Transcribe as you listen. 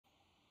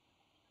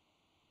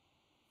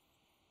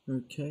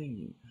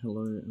Okay,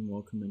 hello and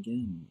welcome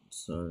again.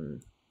 So,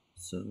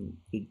 some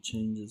big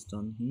changes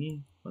done here,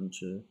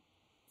 bunch of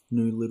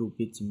new little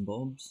bits and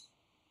bobs,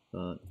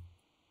 but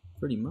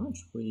pretty much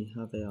we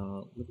have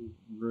our little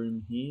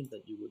room here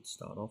that you would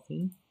start off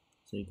in.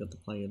 So you've got the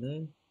player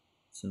there,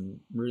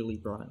 some really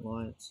bright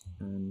lights,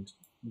 and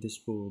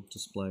this will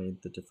display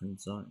the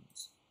different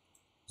zones.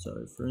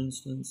 So for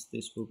instance,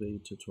 this will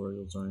be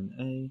tutorial zone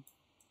A,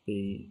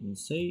 B and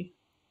C.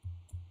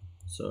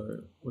 So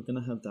we're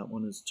going to have that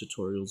one as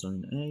tutorial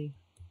zone A,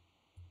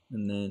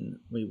 and then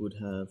we would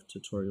have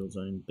tutorial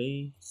zone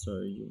B. So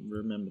you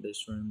remember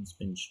this room's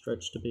been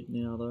stretched a bit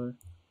now though.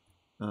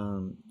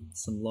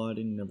 Some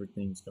lighting and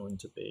everything's going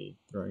to be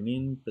thrown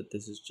in, but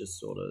this is just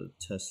sort of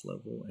test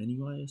level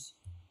anyways.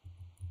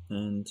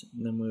 And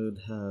then we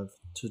would have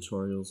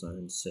tutorial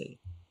zone C.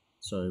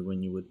 So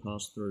when you would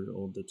pass through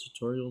all the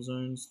tutorial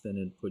zones, then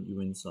it'd put you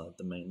inside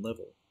the main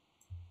level.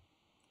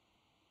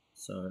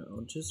 So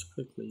I'll just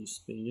quickly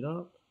speed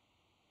up.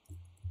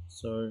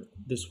 So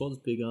this was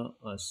bigger,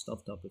 I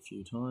stuffed up a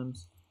few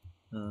times,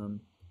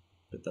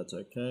 but that's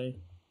okay.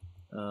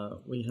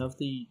 We have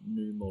the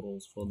new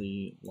models for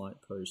the light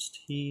post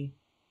here,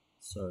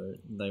 so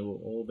they will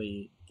all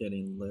be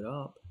getting lit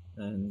up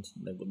and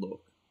they will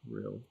look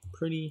real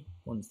pretty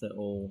once they're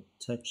all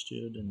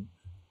textured and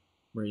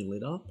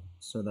re-lit up.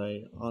 So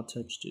they are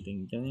textured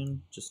in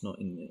game, just not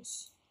in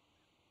this.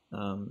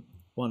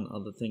 One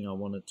other thing I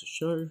wanted to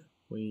show,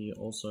 we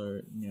also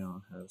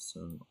now have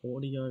some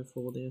audio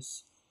for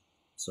this.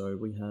 So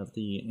we have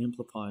the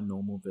Amplify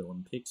Normal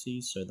Villain Pixie,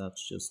 so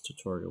that's just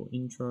tutorial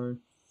intro.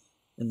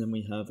 And then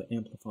we have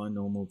Amplify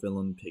Normal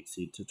Villain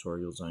Pixie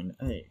Tutorial Zone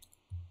A.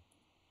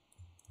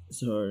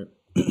 So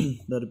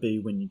that'd be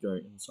when you go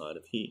inside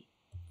of here.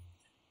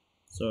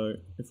 So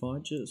if I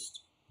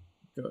just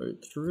go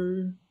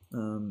through,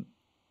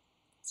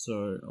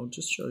 so I'll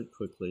just show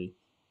quickly,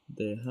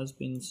 there has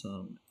been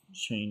some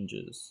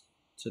changes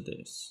to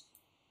this.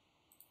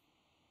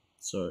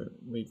 So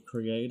we've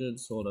created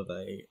sort of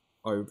a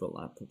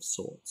overlap of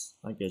sorts,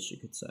 I guess you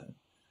could say.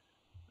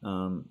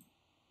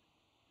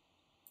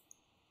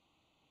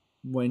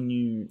 When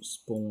you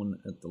spawn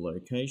at the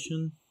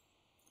location,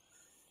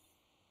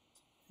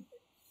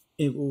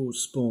 it will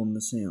spawn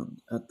the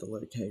sound at the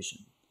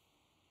location.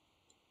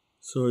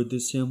 So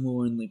this sound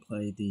will only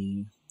play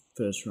the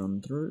first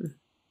run through.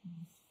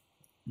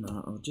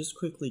 I'll just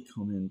quickly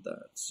comment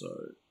that. So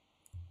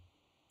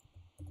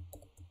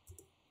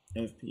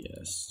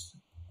FPS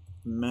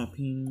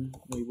mapping,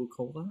 we will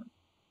call that.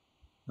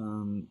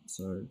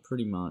 So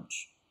pretty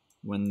much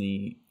when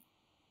the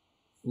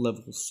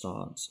level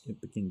starts,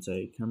 it begins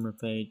a camera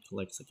fade,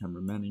 collects the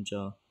camera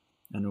manager,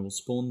 and it will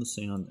spawn the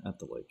sound at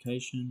the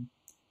location.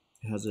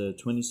 It has a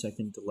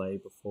 20-second delay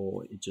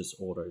before it just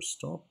auto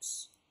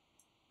stops.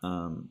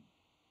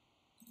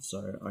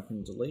 So I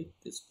can delete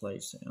this play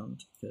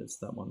sound because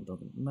that one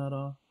doesn't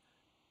matter.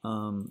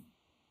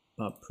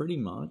 But pretty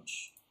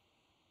much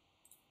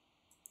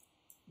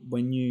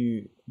when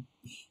you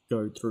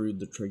go through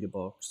the trigger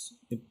box,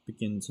 it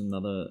begins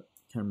another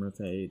camera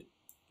fade,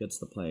 gets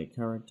the player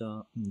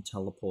character and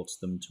teleports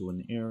them to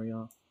an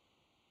area,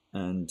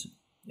 and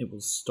it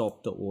will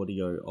stop the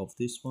audio of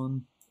this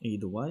one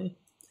either way,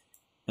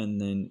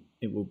 and then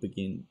it will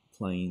begin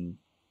playing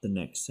the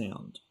next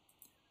sound.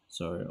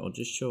 So I'll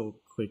just show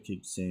a quick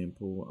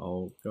example.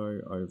 I'll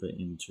go over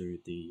into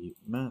the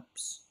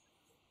maps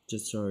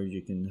just so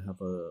you can have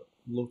a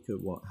look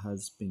at what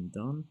has been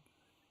done.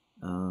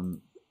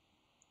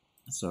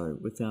 So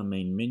with our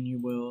main menu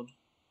world,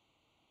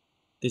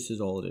 this is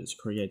all it is.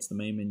 Creates the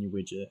main menu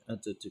widget,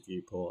 adds it to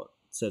viewport,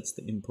 sets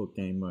the input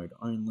game mode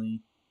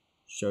only,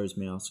 shows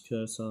mouse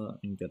cursor,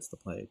 and gets the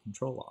player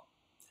controller.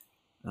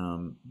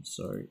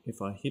 So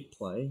if I hit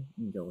play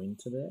and go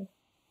into there,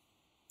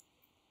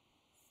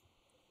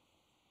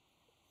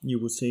 you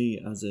will see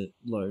as it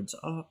loads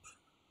up.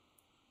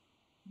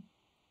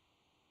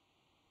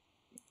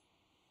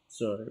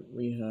 So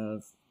we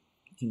have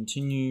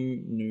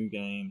continue, new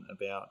game,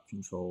 about,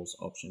 controls,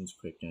 options,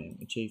 quick game,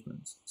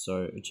 achievements.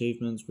 So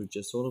achievements, we've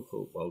just sort of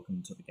put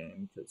welcome to the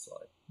game because,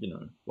 like, you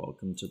know,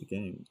 welcome to the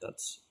game,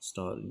 that's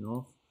starting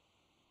off.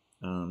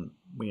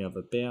 We have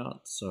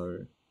about,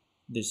 so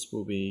this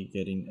will be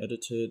getting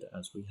edited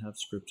as we have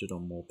scripted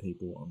on more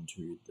people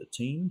onto the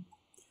team.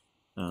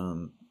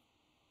 And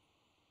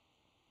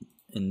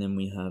then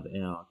we have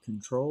our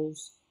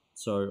controls.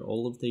 So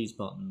all of these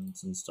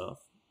buttons and stuff,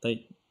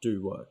 they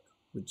do work,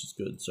 which is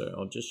good. So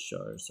I'll just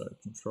show. So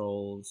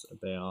controls,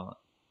 about,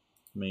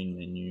 main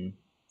menu.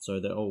 So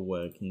they're all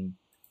working.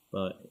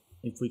 But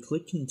if we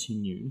click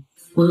continue.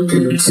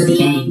 Welcome to the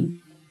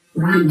game.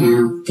 Right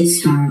now,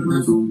 this current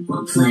level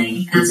will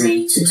play as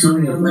a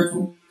tutorial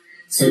level.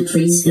 So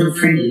please feel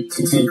free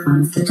to take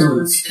one of the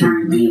doors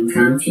currently in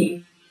front of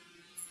you.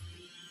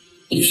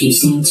 If you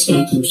seem to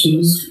get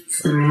confused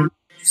throughout,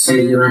 so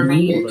you are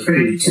made it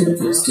through to the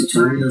first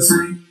tutorial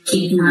zone,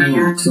 keep an eye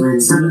out to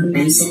learn some of the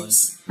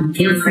basics, and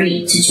feel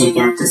free to check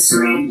out the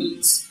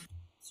surroundings.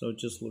 So it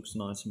just looks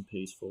nice and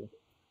peaceful.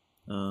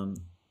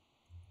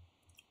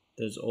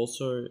 there's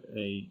also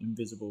a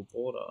invisible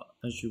border.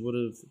 As you would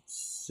have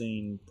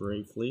seen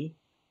briefly,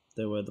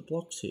 there were the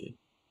blocks here.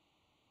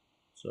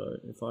 So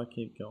if I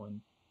keep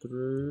going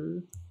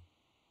through,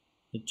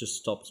 it just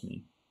stops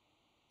me.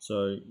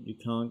 So you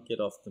can't get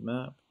off the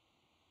map,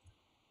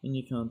 and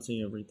you can't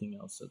see everything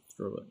else that's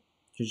through it.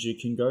 Because you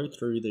can go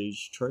through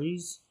these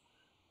trees,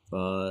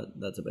 but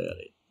that's about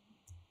it.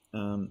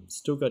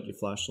 Still got your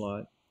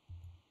flashlight,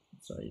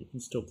 so you can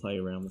still play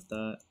around with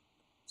that.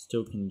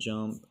 Still can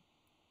jump.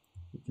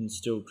 You can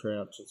still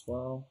crouch as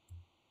well.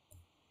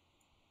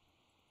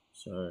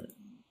 So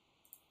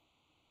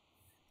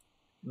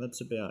that's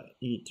about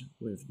it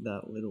with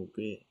that little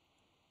bit.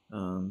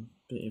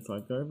 But if I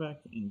go back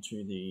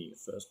into the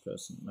first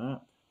person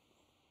map,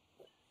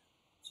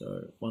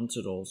 so once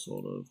it all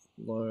sort of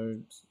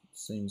loads, it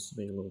seems to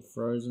be a little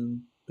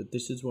frozen, but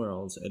this is where I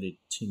was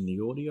editing the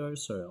audio,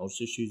 so I was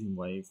just using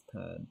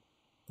WavePad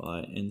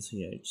by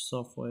NCH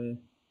Software,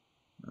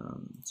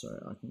 so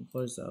I can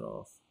close that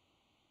off.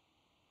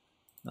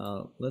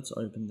 Let's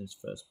open this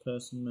first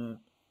person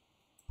map.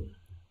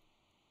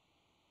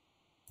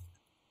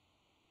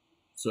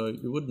 So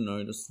you would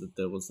notice that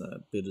there was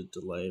that bit of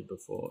delay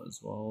before as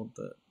well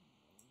that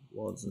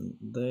wasn't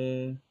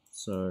there,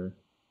 so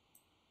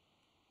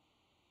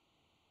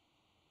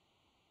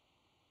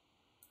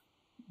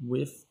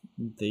with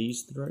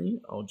these three,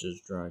 I'll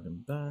just drag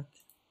them back.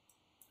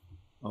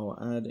 I'll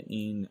add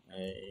in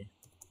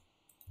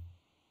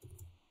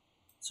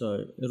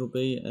so it'll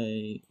be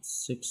a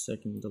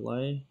 6-second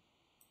delay.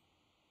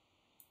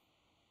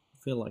 I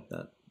feel like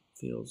that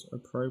feels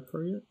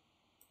appropriate.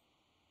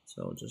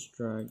 So I'll just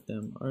drag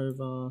them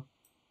over,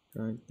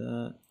 drag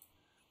that,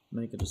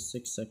 make it a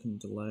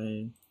 6-second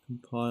delay,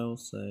 compile,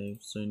 save.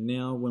 So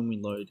now when we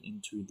load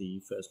into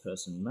the first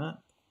person map,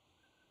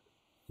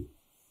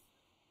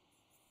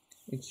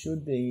 it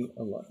should be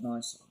a lot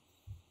nicer.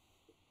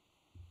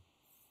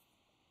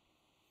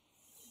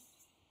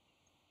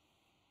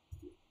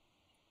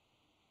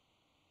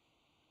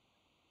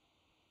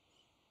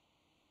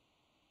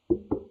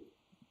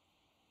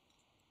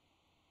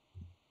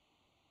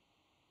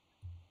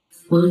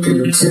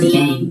 Welcome to the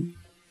game.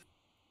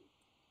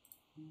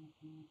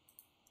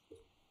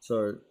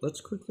 So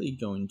let's quickly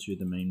go into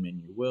the main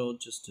menu world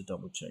just to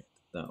double check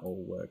that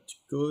all worked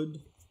good,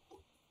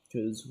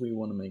 because we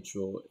want to make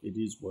sure it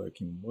is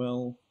working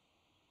well.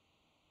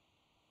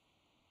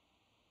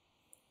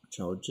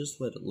 So I'll just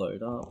let it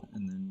load up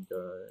and then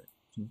go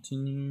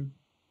continue,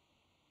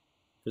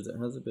 because it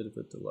has a bit of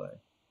a delay.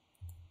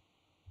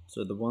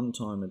 So the one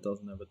time it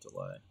doesn't have a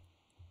delay.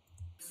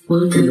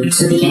 Welcome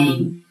to the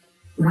game.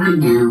 Right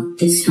now,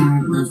 this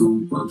current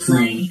level will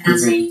play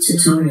as a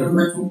tutorial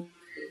level,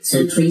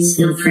 so please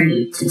feel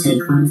free to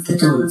take one of the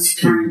doors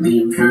currently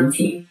in front of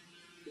you.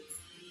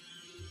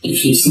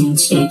 If you seem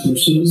to get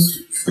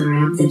confused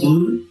throughout the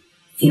game,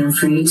 feel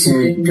free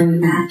to go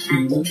back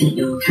and look at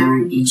your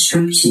current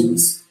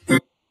instructions.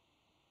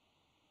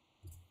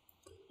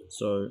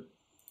 So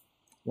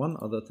one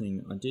other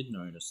thing I did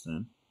notice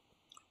then,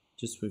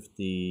 just with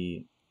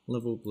the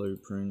level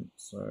blueprint,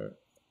 so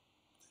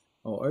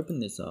I'll open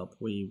this up,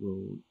 we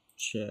will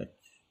check,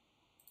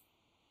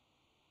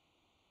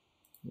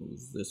 what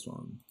was this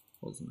one,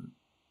 wasn't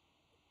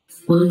it?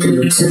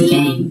 Welcome to the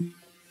game.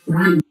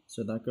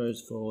 So that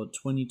goes for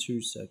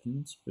 22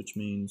 seconds, which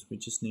means we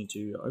just need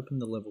to open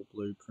the level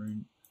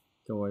blueprint,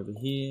 go over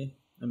here,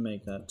 and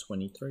make that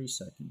 23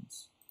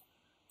 seconds.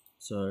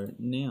 So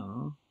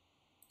now,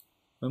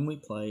 when we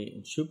play,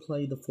 it should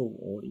play the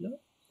full audio.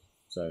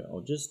 So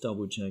I'll just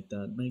double check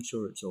that, make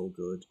sure it's all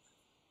good.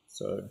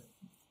 So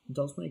it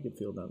does make it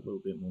feel that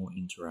little bit more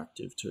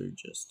interactive too,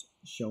 just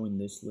showing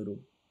this little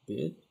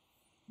bit.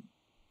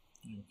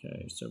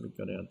 Okay, so we've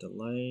got our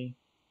delay.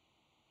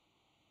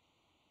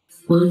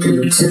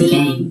 Welcome to the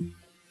game.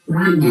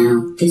 Right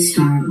now, this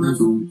current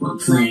level will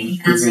play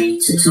as a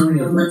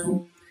tutorial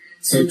level,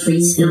 so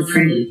please feel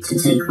free to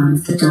take one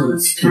of the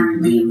doors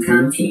currently in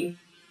front of you.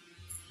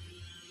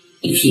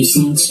 If you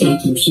seem to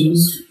get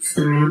confused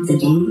throughout the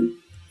game,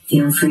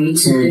 feel free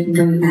to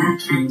go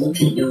back and look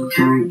at your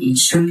current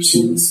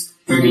instructions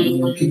that are in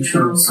the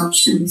controls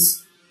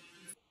options.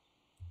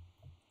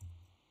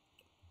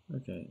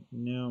 Okay,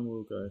 now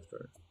we'll go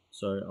through.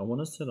 So I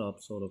want to set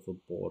up sort of a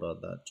border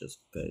that just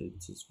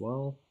fades as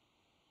well.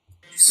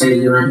 So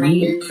you have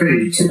made it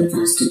through to the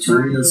first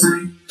tutorial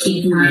zone.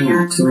 Keep an eye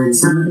out to learn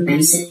some of the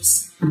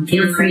basics, and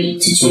feel free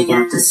to check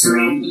out the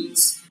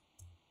surroundings.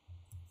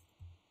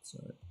 So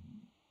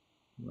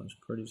nice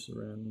pretty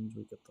surroundings,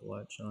 we get the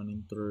light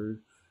shining through,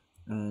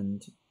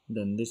 and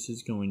then this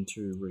is going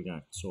to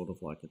react sort of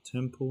like a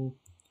temple.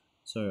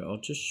 So I'll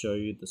just show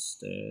you the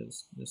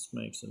stairs. This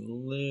makes it a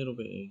little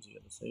bit easier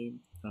to see.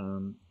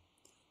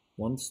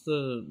 Once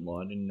the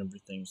lighting and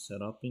everything's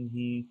set up in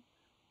here,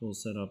 we'll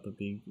set up a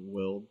big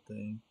world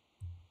thing.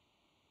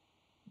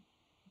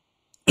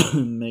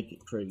 Make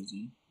it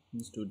crazy. You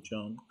can still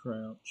jump,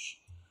 crouch.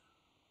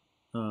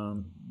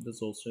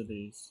 There's also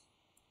these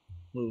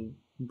little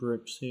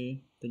bricks here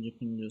that you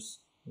can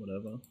just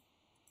whatever.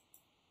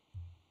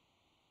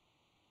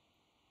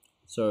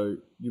 So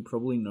you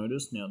probably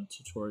noticed now the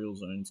tutorial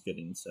zone's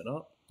getting set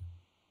up.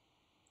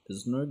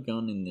 There's no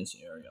gun in this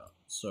area,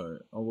 so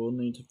I will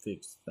need to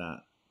fix that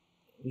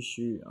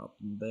issue up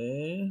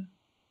there.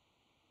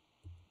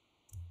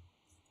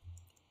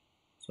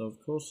 So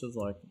of course there's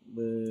like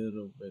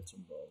little bits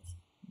and bobs.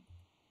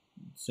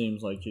 It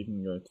seems like you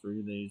can go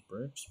through these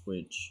bricks,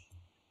 which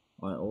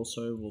I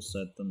also will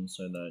set them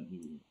so that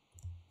you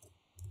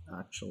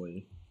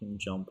actually can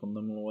jump on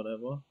them or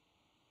whatever.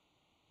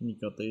 And you've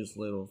got these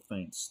little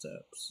faint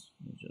steps.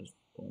 You just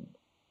boom,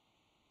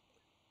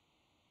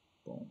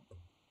 boom.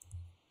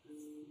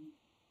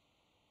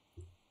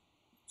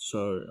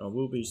 So I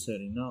will be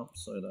setting up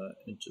so that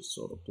it just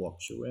sort of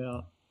blocks you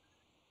out.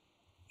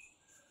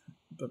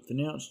 But for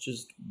now it's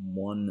just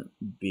one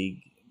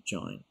big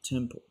giant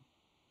temple.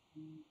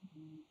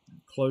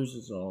 It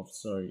closes off,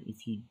 so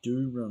if you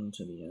do run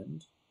to the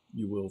end,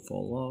 you will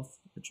fall off,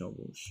 which I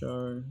will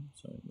show.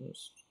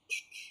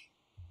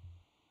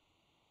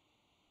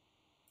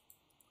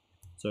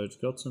 So it's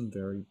got some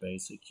very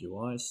basic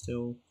UI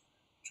still,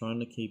 trying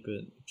to keep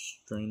it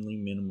extremely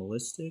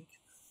minimalistic,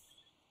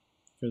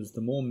 because the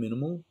more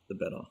minimal, the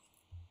better.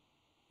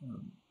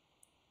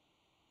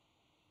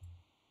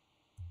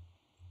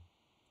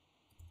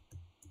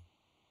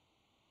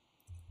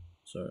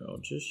 So I'll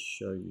just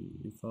show you,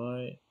 if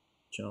I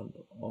jump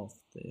off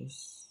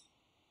this,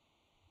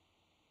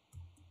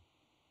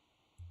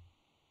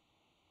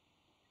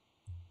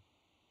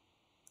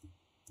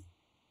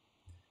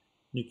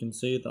 you can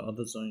see the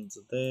other zones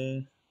are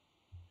there,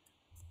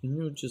 and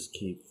you'll just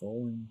keep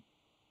falling.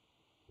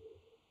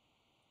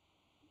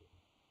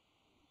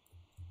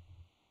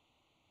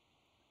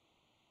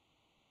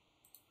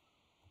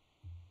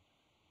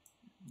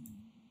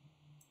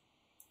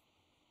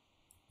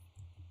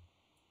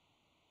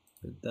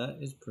 But that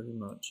is pretty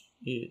much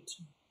it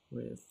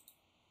with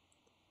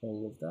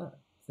all of that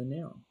for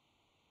now.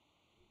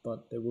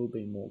 But there will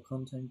be more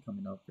content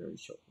coming up very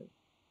shortly.